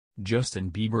Justin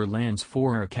Bieber lands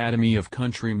 4 Academy of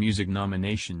Country Music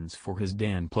nominations for his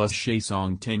Dan plus Shay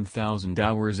song 10,000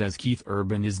 Hours as Keith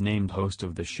Urban is named host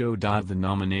of the show. The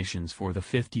nominations for the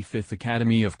 55th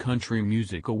Academy of Country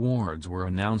Music Awards were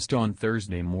announced on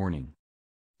Thursday morning.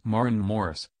 Maren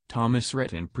Morris, Thomas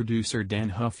Rhett and producer Dan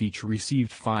Huff each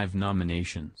received 5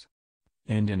 nominations.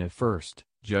 And in a first,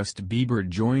 Justin Bieber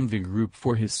joined the group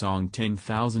for his song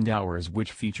 10,000 Hours,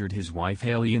 which featured his wife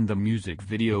Hailey in the music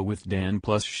video with Dan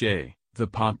plus Shay. The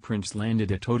pop prince landed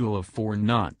a total of 4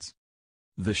 nods.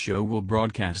 The show will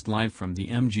broadcast live from the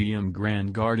MGM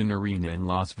Grand Garden Arena in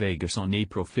Las Vegas on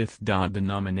April 5. The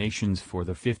nominations for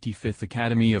the 55th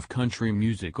Academy of Country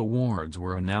Music Awards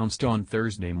were announced on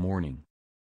Thursday morning.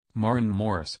 Maren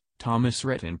Morris, Thomas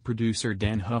Rhett and producer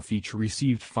Dan Huff each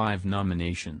received 5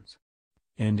 nominations.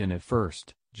 And in a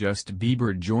first, Justin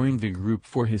Bieber joined the group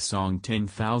for his song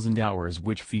 10,000 Hours,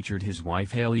 which featured his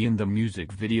wife Hailey in the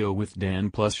music video with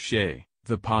Dan plus Shay.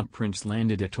 The pop prince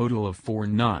landed a total of 4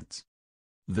 nods.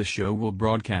 The show will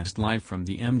broadcast live from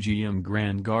the MGM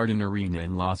Grand Garden Arena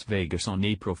in Las Vegas on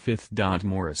April 5.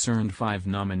 Morris earned 5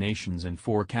 nominations in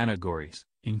 4 categories,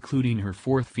 including her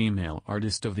 4th Female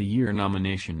Artist of the Year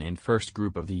nomination and 1st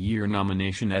Group of the Year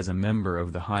nomination as a member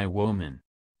of the High Woman.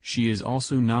 She is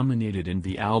also nominated in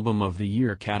the Album of the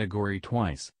Year category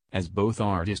twice, as both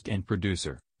artist and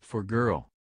producer, for Girl.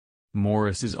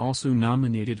 Morris is also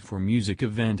nominated for Music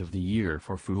Event of the Year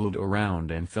for Fooled Around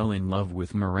and Fell in Love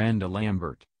with Miranda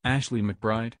Lambert, Ashley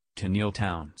McBryde, Tennille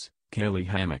Townes, Kelly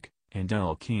Hammock, and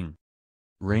Elle King.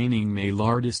 Reigning Male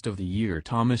Artist of the Year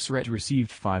Thomas Rhett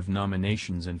received 5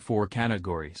 nominations in 4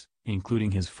 categories,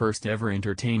 including his first ever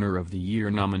Entertainer of the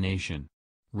Year nomination.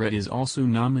 Rhett is also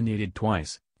nominated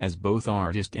twice, as both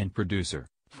artist and producer,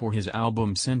 for his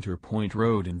album Center Point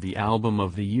Road in the Album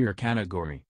of the Year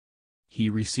category.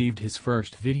 He received his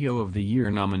first Video of the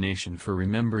Year nomination for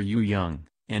Remember You Young,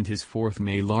 and his 4th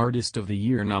Male Artist of the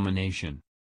Year nomination.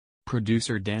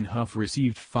 Producer Dan Huff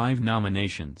received 5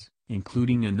 nominations,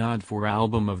 including a nod for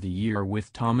Album of the Year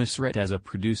with Thomas Rhett as a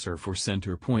producer for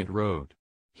Center Point Road.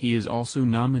 He is also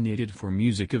nominated for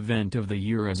Music Event of the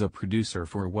Year as a producer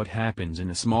for What Happens in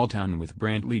a Small Town with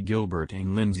Brantley Gilbert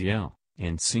and Lindsay Ell,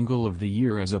 and Single of the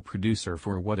Year as a producer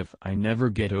for What If I Never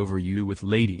Get Over You with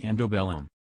Lady Antebellum.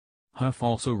 Huff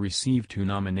also received 2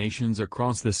 nominations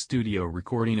across the Studio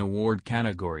Recording Award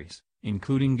categories,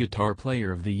 including Guitar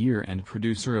Player of the Year and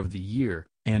Producer of the Year,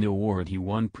 an award he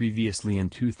won previously in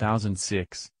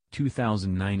 2006,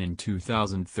 2009 and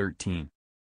 2013.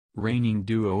 Reigning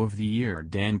Duo of the Year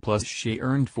Dan plus Shay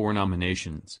earned 4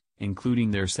 nominations,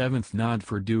 including their 7th nod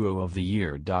for Duo of the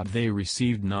Year. They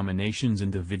received nominations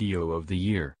in the Video of the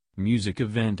Year, Music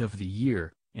Event of the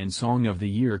Year, and Song of the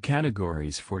Year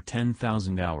categories for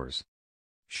 10,000 Hours.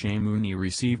 Shay Mooney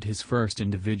received his first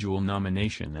individual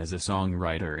nomination as a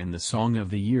songwriter in the Song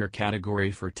of the Year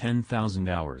category for 10,000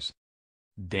 Hours.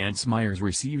 Dan Smyers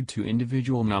received 2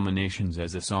 individual nominations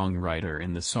as a songwriter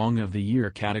in the Song of the Year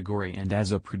category and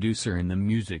as a producer in the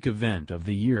Music Event of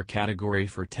the Year category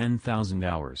for 10,000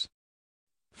 Hours.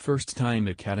 First-time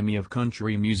Academy of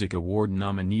Country Music Award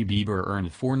nominee Bieber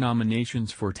earned 4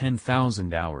 nominations for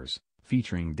 10,000 Hours,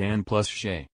 featuring Dan plus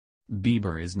Shay.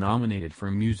 Bieber is nominated for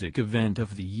Music Event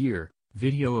of the Year,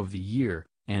 Video of the Year,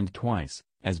 and twice,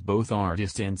 as both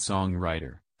artist and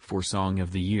songwriter, for Song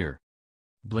of the Year.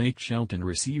 Blake Shelton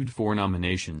received 4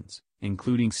 nominations,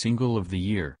 including Single of the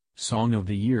Year, Song of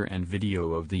the Year and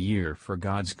Video of the Year for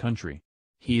God's Country.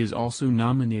 He is also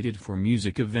nominated for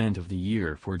Music Event of the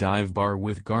Year for Dive Bar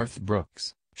with Garth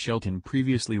Brooks. Shelton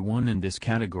previously won in this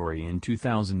category in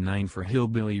 2009 for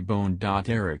Hillbilly Bone.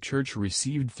 Eric Church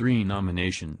received 3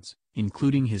 nominations,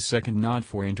 including his 2nd nod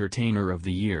for Entertainer of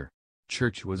the Year.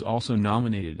 Church was also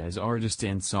nominated as Artist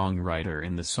and Songwriter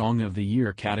in the Song of the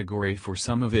Year category for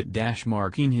Some of It.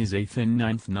 Marking his 8th and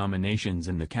 9th nominations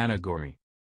in the category.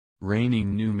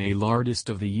 Reigning New Male Artist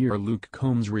of the Year Luke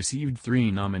Combs received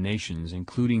 3 nominations,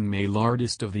 including Male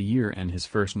Artist of the Year and his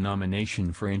first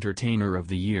nomination for Entertainer of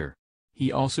the Year.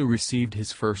 He also received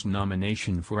his first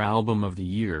nomination for Album of the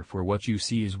Year for What You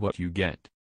See Is What You Get.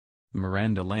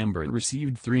 Miranda Lambert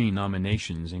received 3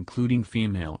 nominations, including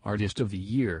Female Artist of the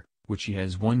Year, which she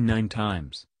has won 9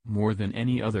 times, more than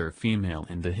any other female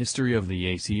in the history of the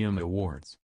ACM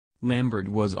Awards. Lambert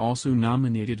was also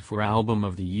nominated for Album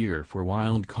of the Year for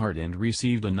Wild Card and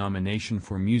received a nomination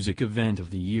for Music Event of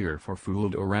the Year for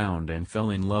Fooled Around and Fell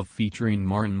in Love featuring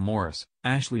Maren Morris,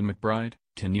 Ashley McBryde,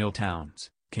 Tennille Townes,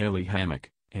 Kelly Hammock,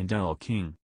 and Elle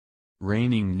King.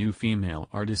 Reigning New Female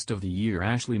Artist of the Year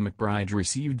Ashley McBryde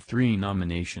received 3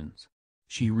 nominations.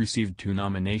 She received 2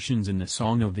 nominations in the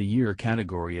Song of the Year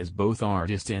category as both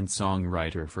artist and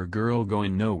songwriter for Girl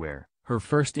Going Nowhere, her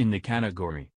first in the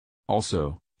category.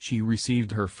 Also, she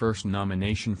received her first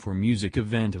nomination for Music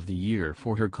Event of the Year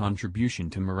for her contribution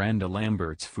to Miranda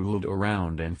Lambert's Fooled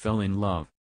Around and Fell in Love.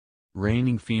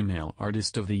 Reigning Female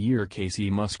Artist of the Year Casey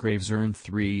Musgraves earned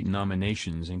 3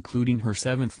 nominations including her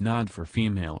 7th nod for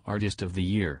Female Artist of the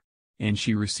Year. And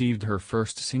she received her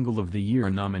first Single of the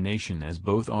Year nomination as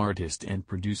both artist and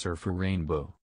producer for Rainbow.